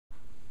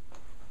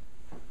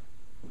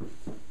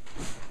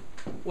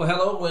Well,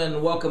 hello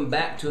and welcome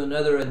back to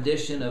another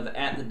edition of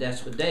At the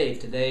Desk with Dave.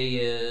 Today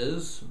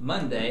is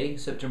Monday,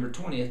 September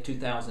 20th,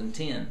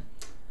 2010.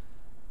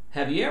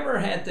 Have you ever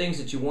had things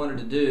that you wanted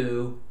to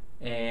do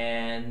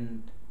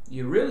and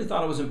you really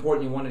thought it was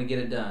important, you wanted to get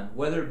it done?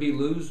 Whether it be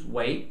lose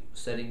weight,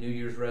 setting New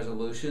Year's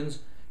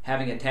resolutions,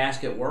 having a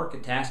task at work, a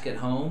task at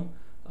home,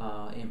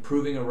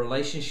 improving a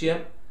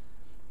relationship.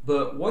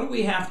 But what do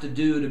we have to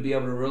do to be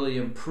able to really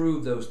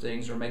improve those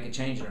things or make a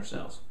change in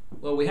ourselves?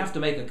 Well, we have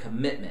to make a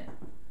commitment.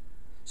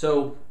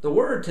 So the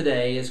word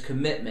today is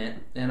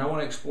commitment, and I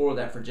want to explore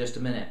that for just a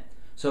minute.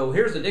 So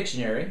here's the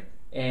dictionary,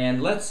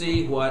 and let's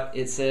see what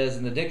it says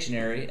in the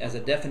dictionary as a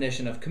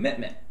definition of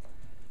commitment.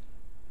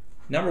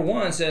 Number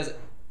one says,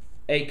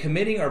 a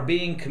committing or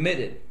being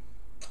committed.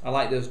 I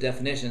like those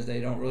definitions.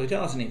 They don't really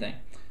tell us anything.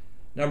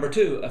 Number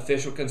two,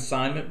 official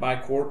consignment by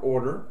court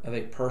order of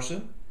a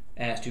person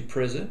as to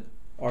prison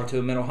or to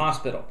a mental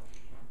hospital.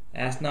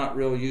 That's not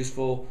real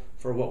useful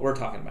for what we're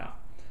talking about.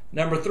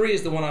 Number three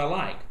is the one I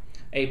like.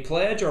 A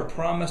pledge or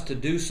promise to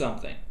do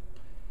something.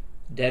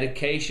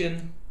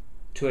 Dedication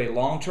to a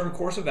long-term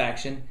course of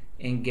action,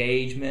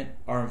 engagement,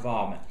 or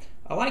involvement.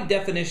 I like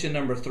definition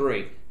number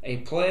three. A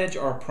pledge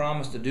or a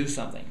promise to do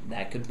something.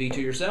 That could be to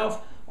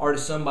yourself or to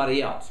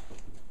somebody else.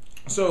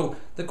 So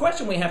the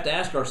question we have to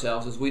ask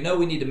ourselves is, we know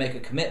we need to make a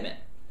commitment,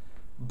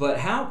 but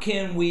how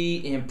can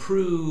we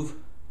improve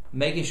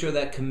making sure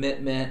that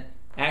commitment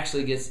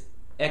actually gets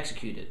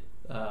executed?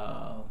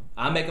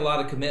 I make a lot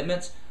of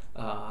commitments.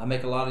 I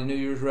make a lot of New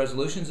Year's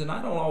resolutions, and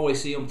I don't always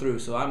see them through,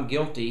 so I'm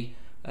guilty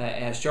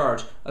as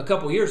charged. A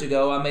couple years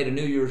ago, I made a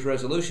New Year's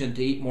resolution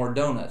to eat more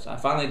donuts. I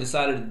finally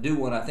decided to do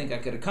one I think I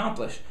could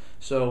accomplish,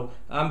 so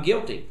I'm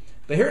guilty.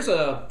 But here's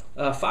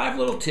 5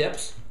 little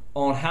tips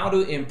on how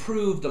to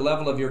improve the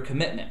level of your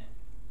commitment.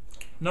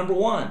 Number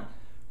one,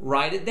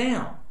 write it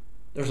down.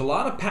 There's a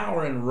lot of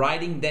power in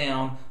writing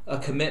down a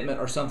commitment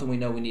or something we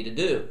know we need to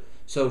do.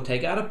 So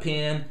take out a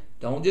pen,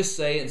 don't just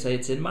say it and say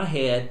it's in my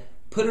head.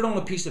 Put it on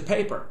a piece of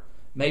paper,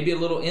 maybe a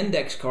little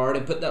index card,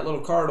 and put that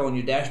little card on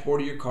your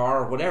dashboard of your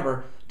car or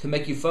whatever to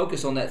make you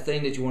focus on that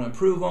thing that you want to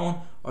improve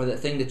on or that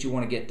thing that you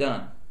want to get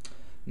done.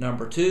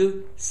 Number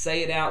two,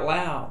 say it out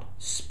loud.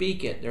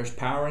 Speak it. There's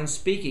power in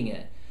speaking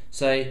it.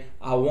 Say,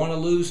 I want to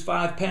lose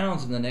 5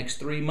 pounds in the next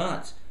 3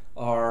 months.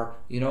 Or,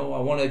 I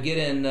want to get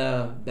in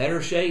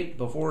better shape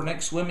before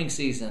next swimming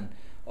season.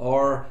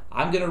 Or,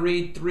 I'm going to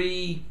read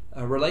 3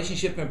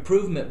 relationship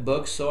improvement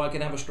books so I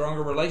can have a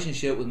stronger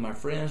relationship with my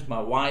friends, my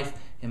wife,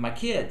 and my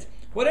kids.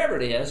 Whatever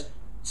it is,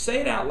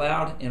 say it out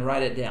loud and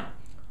write it down.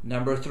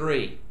 Number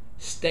 3,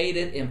 state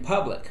it in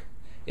public.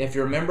 If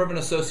you're a member of an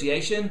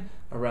association,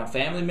 around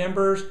family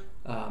members,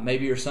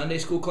 maybe your Sunday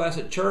school class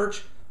at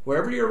church,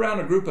 wherever you're around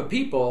a group of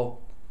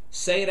people,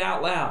 say it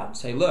out loud.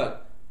 Say,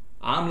 look,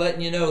 I'm letting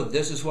you know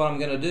this is what I'm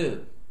going to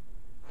do.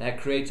 That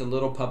creates a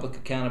little public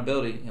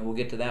accountability, and we'll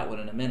get to that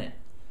one in a minute.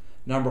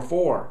 Number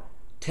 4,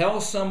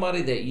 tell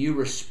somebody that you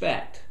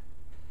respect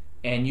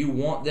and you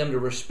want them to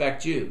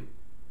respect you,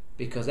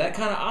 because that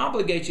kind of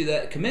obligates you,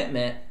 that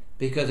commitment.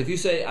 Because if you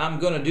say, I'm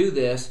going to do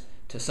this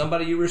to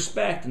somebody you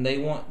respect and they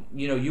want,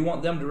 you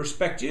want them to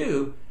respect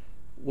you,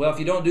 well, if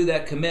you don't do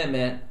that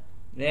commitment,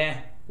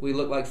 we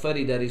look like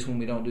fuddy-duddies when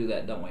we don't do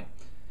that, don't we?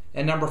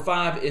 And number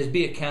 5 is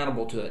be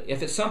accountable to it.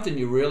 If it's something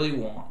you really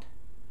want,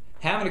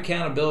 have an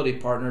accountability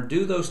partner.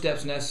 Do those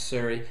steps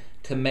necessary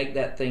to make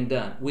that thing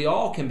done. We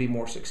all can be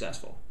more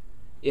successful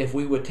if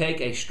we would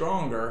take a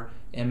stronger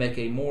and make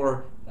a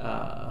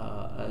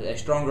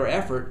stronger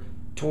effort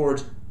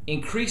towards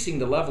increasing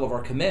the level of our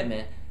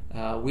commitment.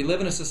 We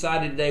live in a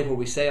society today where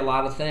we say a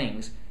lot of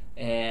things,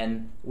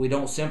 and we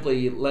don't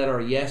simply let our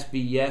yes be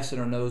yes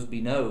and our no's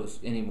be no's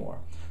anymore.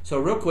 So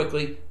real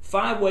quickly,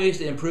 5 ways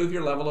to improve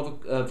your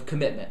level of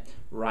commitment.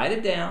 Write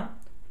it down,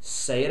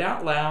 say it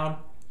out loud,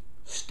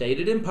 state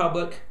it in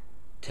public,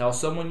 tell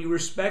someone you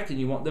respect and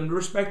you want them to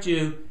respect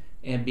you,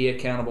 and be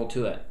accountable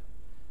to it.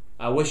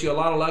 I wish you a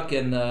lot of luck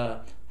in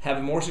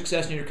having more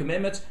success in your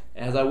commitments,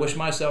 as I wish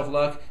myself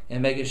luck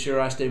in making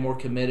sure I stay more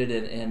committed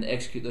and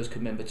execute those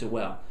commitments as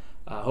well.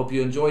 I hope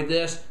you enjoyed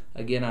this.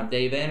 Again, I'm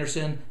Dave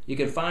Anderson. You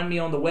can find me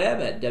on the web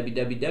at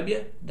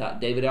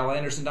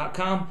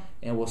www.davidlanderson.com,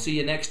 and we'll see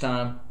you next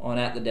time on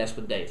At the Desk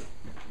with Dave.